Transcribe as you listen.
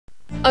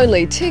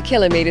Only 2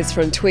 kilometres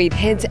from Tweed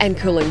Heads and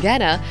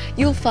Coolangatta,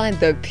 you'll find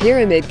the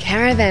Pyramid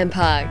Caravan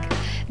Park.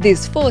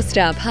 This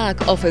 4-star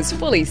park offers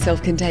fully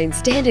self-contained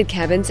standard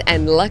cabins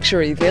and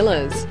luxury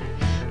villas.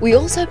 We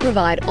also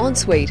provide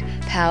ensuite,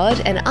 powered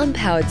and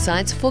unpowered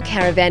sites for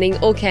caravanning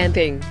or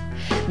camping.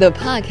 The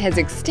park has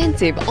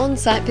extensive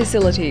on-site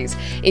facilities,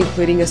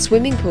 including a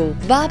swimming pool,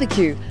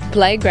 barbecue,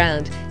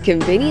 playground,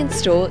 convenience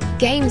store,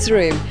 games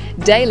room,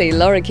 daily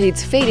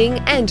lorikeets feeding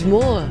and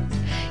more.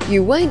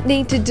 You won't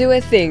need to do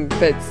a thing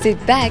but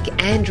sit back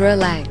and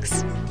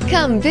relax.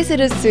 Come visit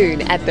us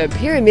soon at the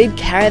Pyramid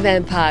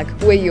Caravan Park,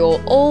 where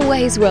you're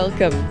always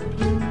welcome.